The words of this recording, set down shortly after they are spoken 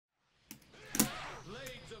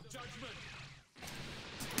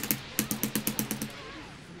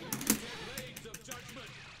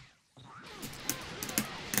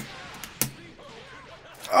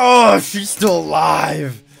Oh, she's still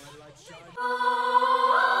alive.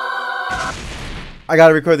 I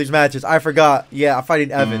gotta record these matches. I forgot. Yeah, I'm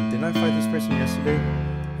fighting Evan. Didn't I fight this person yesterday?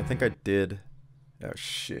 I think I did. Oh,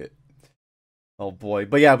 shit. Oh, boy.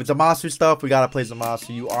 But yeah, with Zamasu stuff, we gotta play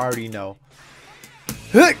Zamasu. You already know.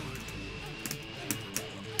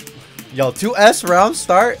 Yo, 2S round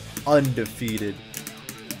start. Undefeated.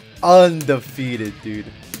 Undefeated, dude.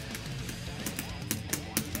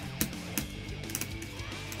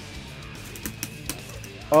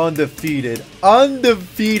 Undefeated.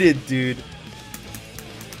 Undefeated, dude.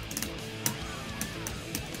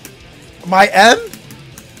 My M?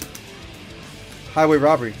 Highway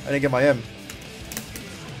robbery. I didn't get my M.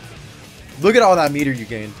 Look at all that meter you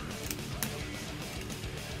gained.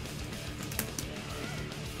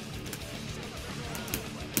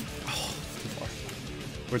 Oh, too far.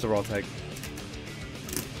 Where's the raw tag?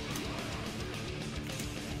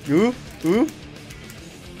 Ooh, ooh.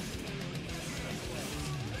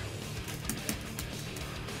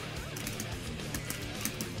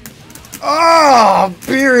 Oh,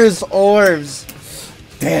 Beerus orbs.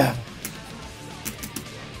 Damn.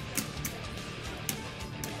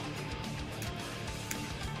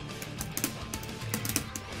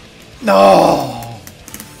 No.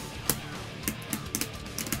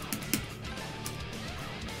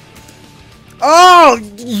 Oh,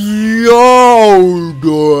 yo,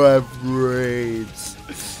 do have raids.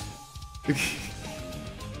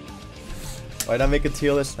 Why not make a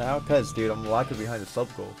tier list now? Cause, dude, I'm locking behind the sub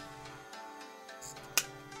goal.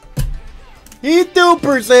 He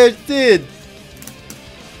 2% did.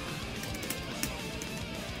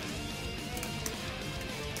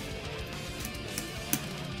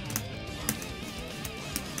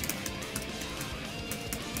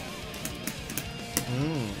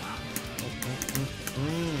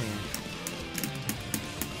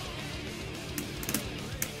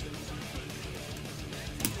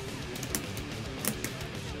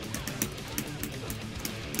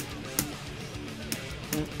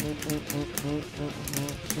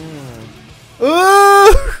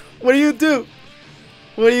 What do you do?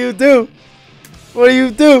 What do you do? What do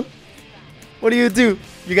you do? What do you do?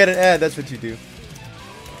 You got an ad, that's what you do.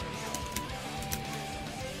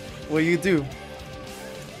 What do you do?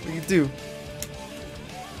 What do you do?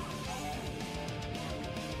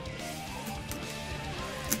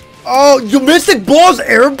 Oh, you Mystic Ball's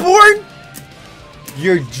airborne?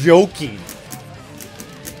 You're joking.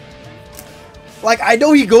 Like, I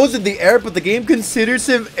know he goes in the air, but the game considers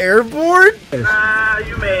him airborne? Nah,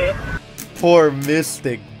 you mad. Poor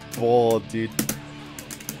Mystic Ball, dude.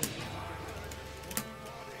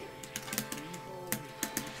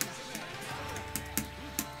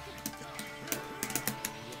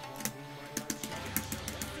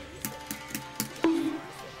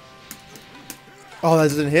 Oh, that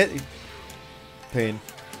doesn't hit? Pain.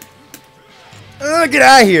 Get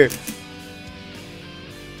out of here!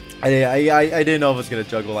 I didn't know if it was gonna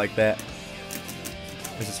juggle like that.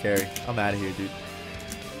 This is scary. I'm out of here, dude.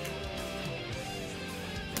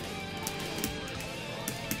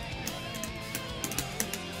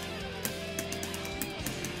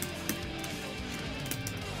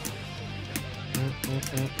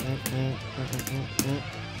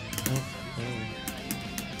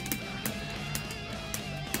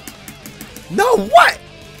 No, what?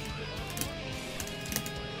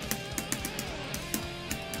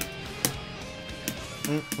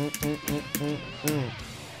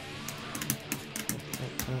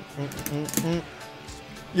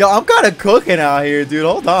 Yo, I'm kind of cooking out here, dude.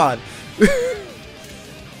 Hold on.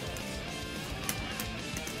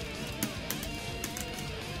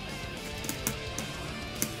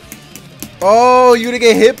 Oh, you didn't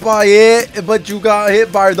get hit by it, but you got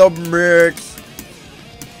hit by the mix.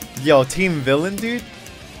 Yo, team villain, dude.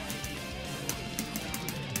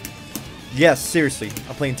 Yes, seriously.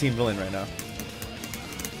 I'm playing team villain right now.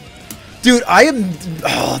 Dude, I am...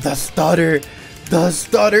 Oh, the stutter. The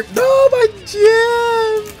stutter. No, my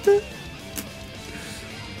jam.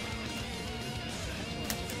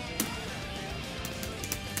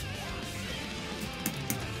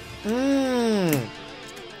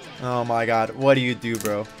 Oh my god. What do you do,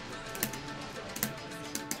 bro?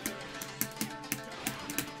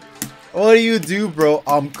 What do you do, bro?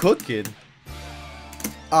 I'm cooking.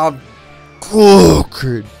 I'm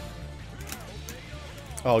cooking.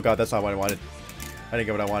 Oh god, that's not what I wanted. I didn't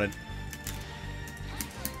get what I wanted.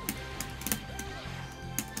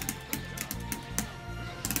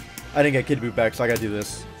 I didn't get Kid Boot back, so I gotta do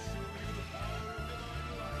this.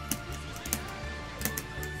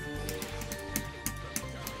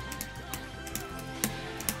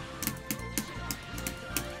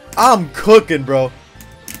 I'm cooking, bro.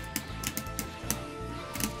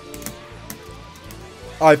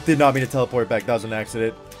 Oh, I did not mean to teleport back. That was an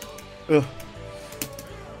accident. Ugh.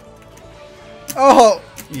 Oh!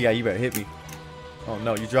 Yeah, you better hit me. Oh,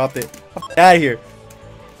 no. You dropped it. Out of here.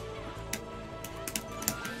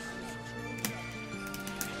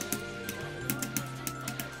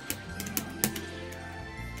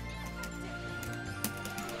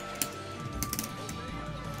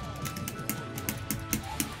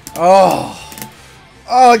 Oh.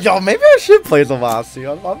 Oh, yo, maybe I should play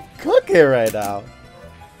Zamasu. I'm cooking right now.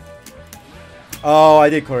 Oh, I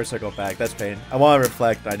did quarter circle back. That's pain. I want to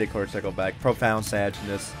reflect. I did quarter circle back. Profound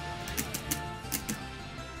sadness.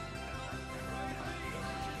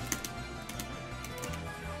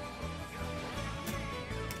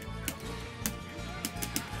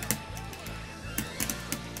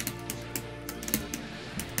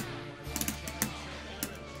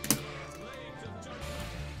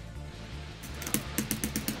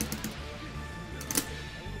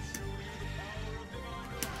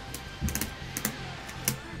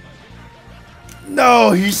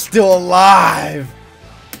 No, he's still alive.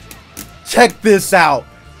 Check this out.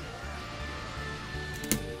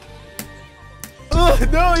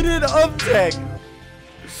 Ugh, no, he didn't uptech.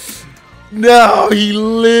 No, he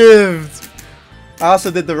lived. I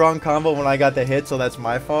also did the wrong combo when I got the hit, so that's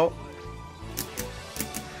my fault.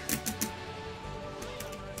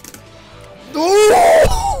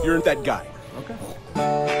 You're that guy. Okay.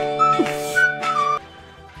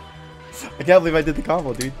 I can't believe I did the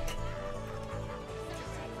combo, dude.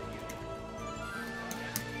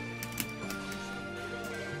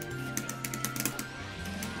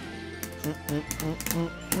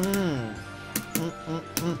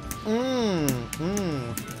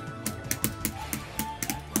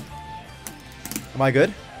 Am I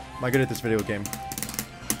good? Am I good at this video game?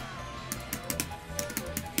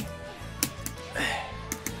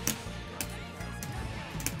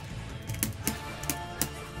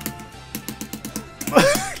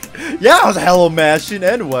 Yeah, I was hella mashing,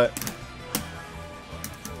 and what?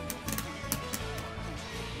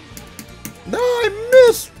 No, I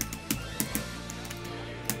missed!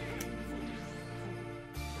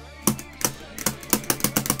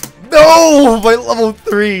 No! By level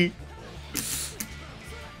 3!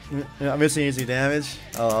 I'm missing easy damage.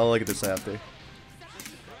 Oh, I'll look at this after.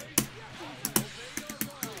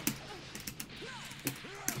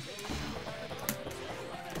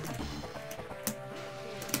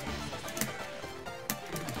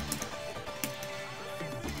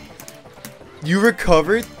 You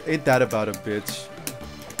recovered? Ain't that about a bitch?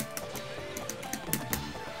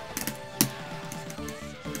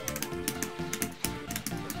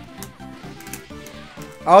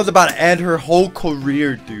 I was about to end her whole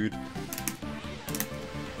career, dude.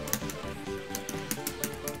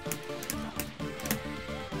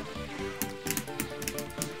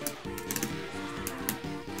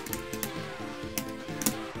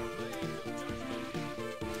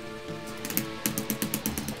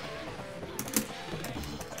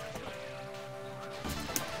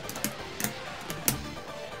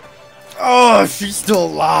 Oh, she's still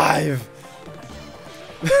alive.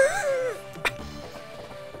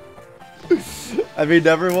 I mean,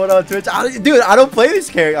 never won on Twitch. Dude, I don't play this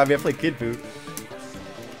character. I mean, I play Kid Boo.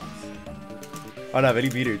 I don't have any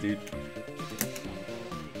beater, dude.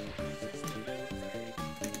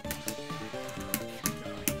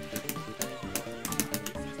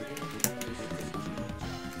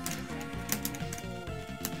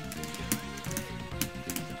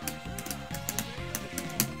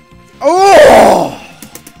 Oh!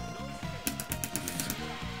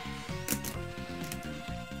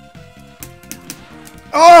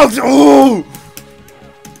 Oh! Oh!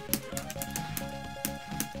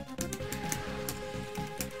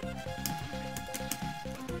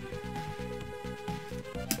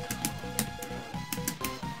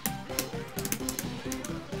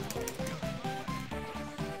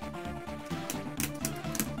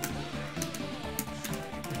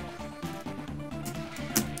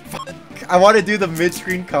 I want to do the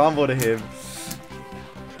mid-screen combo to him.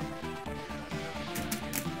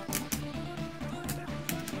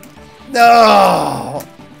 No!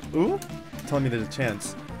 Ooh, telling me there's a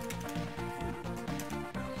chance.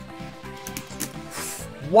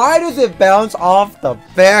 Why does it bounce off the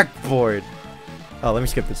backboard? Oh, let me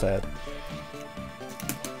skip this ad.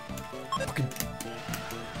 Fucking...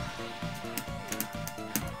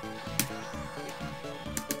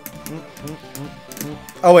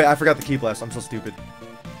 Oh wait, I forgot the key blast. I'm so stupid.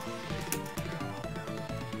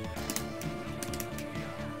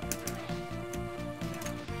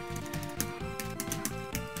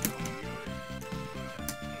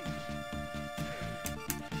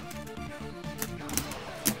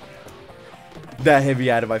 That hit me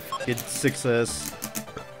out of my fucking 6S.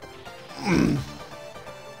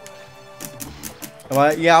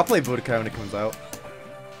 Yeah, I'll play Budokai when it comes out.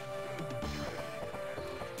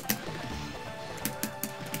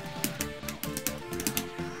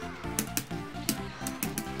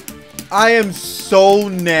 I am so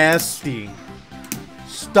nasty.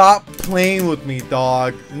 Stop playing with me,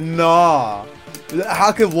 dog. Nah.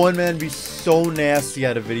 How could one man be so nasty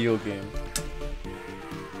at a video game?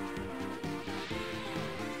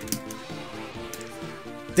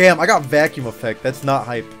 Damn, I got vacuum effect. That's not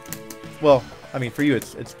hype. Well, I mean, for you,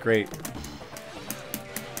 it's great.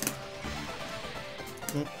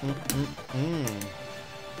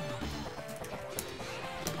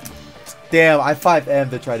 Damn, I 5M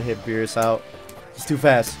to try to hit Beerus out. He's too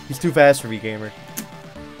fast. He's too fast for me, gamer.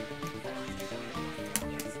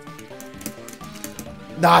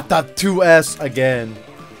 Not the 2S again.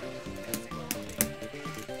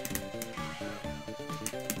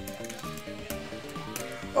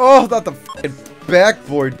 Oh, not the fucking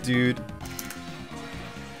backboard, dude.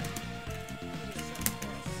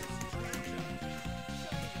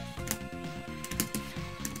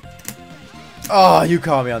 Oh, you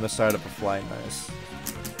caught me on the start of a flight. Nice.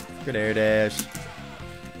 Good air dash.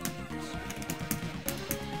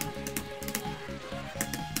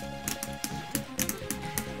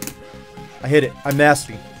 I hit it. I'm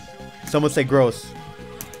nasty. Someone say gross.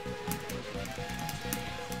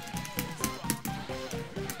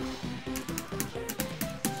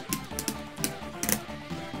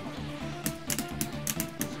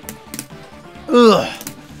 Ugh.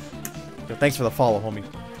 Yo, thanks for the follow, homie.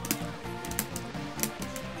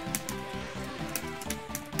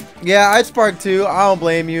 Yeah, I'd spark too. I don't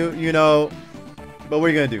blame you, you know. But what are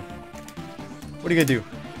you gonna do? What are you gonna do?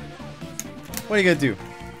 What are you gonna do?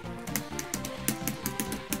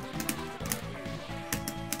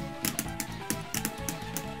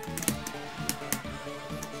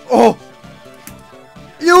 Oh!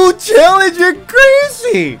 You challenge, you're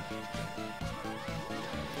crazy!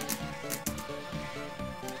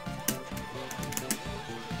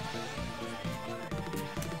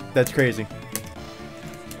 That's crazy.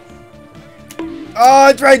 Oh,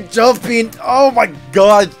 I tried jumping. Oh my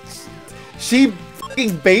god. She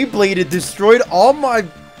fucking Beybladed, destroyed all my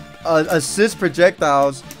assist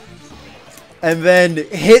projectiles. And then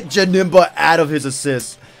hit Janemba out of his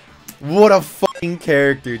assist. What a fucking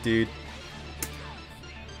character, dude.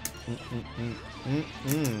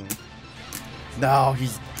 No,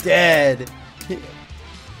 he's dead. I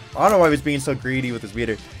don't know why he was being so greedy with his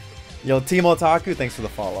meter. Yo, Team Otaku, thanks for the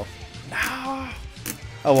follow. No.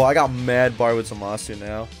 Oh, well, I got mad bar with Zamasu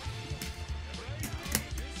now.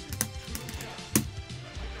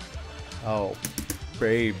 Oh,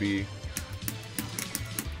 baby.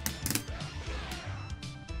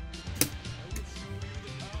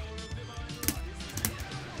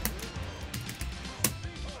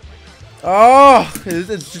 Oh,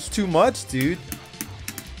 it's just too much, dude.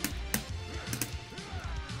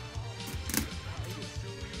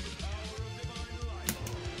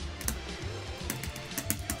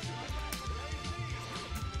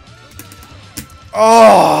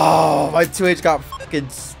 Oh, my 2H got fucking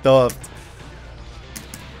stuffed.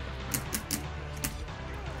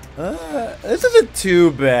 This isn't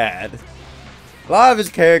too bad. A lot of his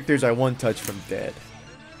characters are one touch from dead.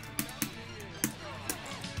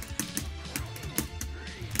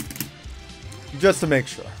 Just to make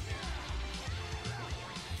sure.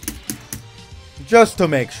 Just to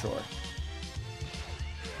make sure.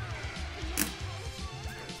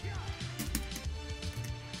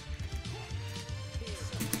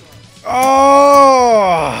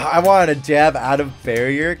 Oh! I wanted to jab out of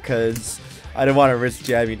barrier because I didn't want to risk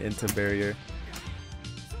jabbing into barrier.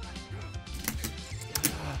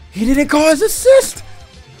 He didn't call his assist!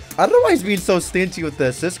 I don't know why he's being so stingy with the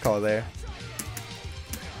assist call there.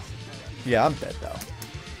 Yeah, I'm dead though.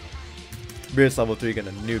 Beerus level 3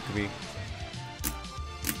 gonna nuke me.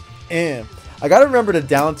 And I gotta remember to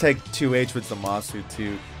down tech 2H with Zamasu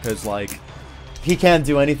too, because like he can't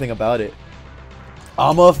do anything about it.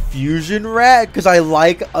 I'm a fusion rat because I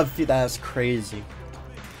like a that's crazy.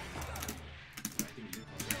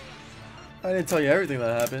 I didn't tell you everything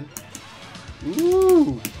that happened.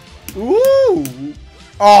 Ooh. Ooh.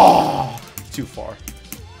 Oh, too far.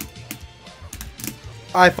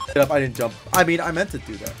 I fucked it up. I didn't jump. I mean, I meant to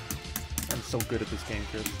do that. I'm so good at this game,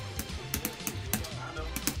 Chris.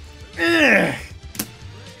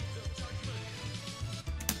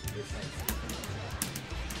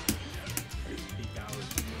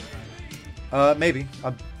 Maybe.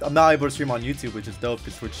 I'm not able to stream on YouTube, which is dope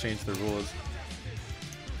because Twitch changed the rules.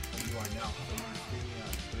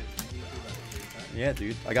 Yeah,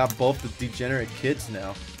 dude. I got both the degenerate kids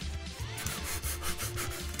now.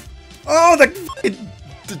 Oh, it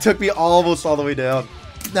took me almost all the way down.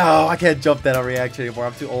 No, I can't jump that on reaction anymore.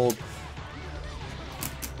 I'm too old.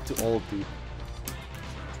 Too old, dude.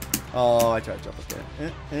 Oh, I tried to jump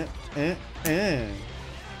again.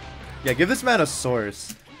 Yeah, give this man a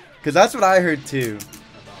source. Because that's what I heard too.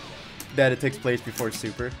 That it takes place before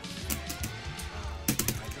super.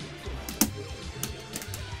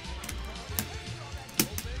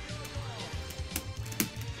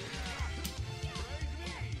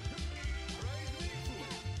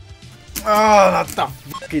 Oh, that's the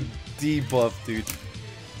fucking debuff, dude.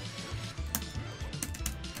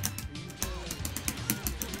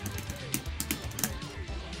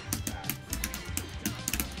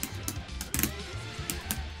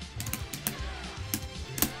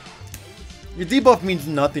 Your debuff means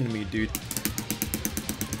nothing to me, dude.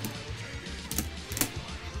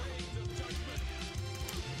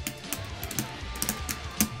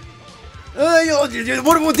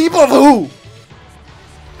 What debuff? Who?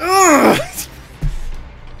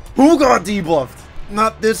 Who got debuffed?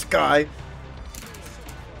 Not this guy.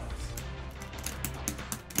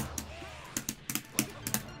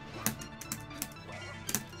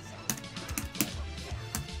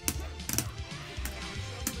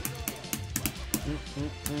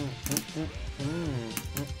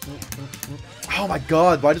 Oh my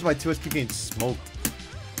god, why does my 2S keep getting smoked?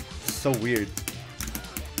 So weird.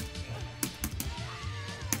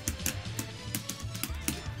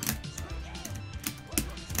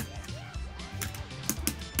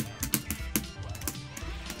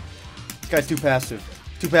 This guy's too passive.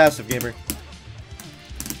 Too passive, gamer.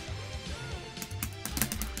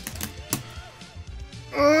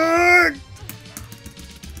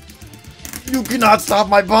 You cannot stop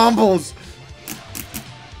my bombos!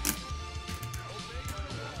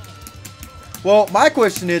 Well, my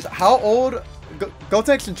question is, how old...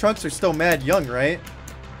 Gotenks and Trunks are still mad young, right?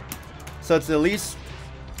 So it's at least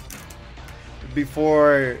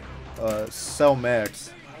before Cell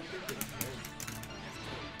Max.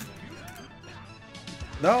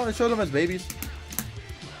 No, they showed them as babies.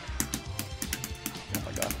 Oh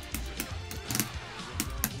my god.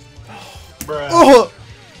 Bruh. Oh!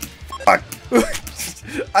 Fuck!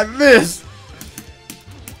 I missed!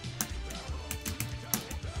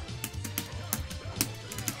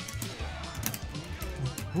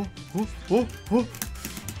 I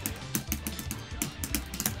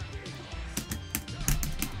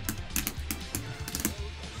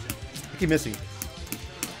keep missing.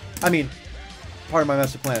 I mean, part of my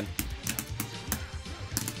master plan.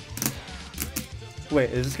 Wait,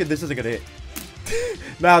 is this good? This isn't gonna hit.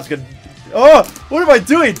 Now it's gonna. Oh! What am I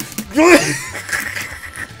doing?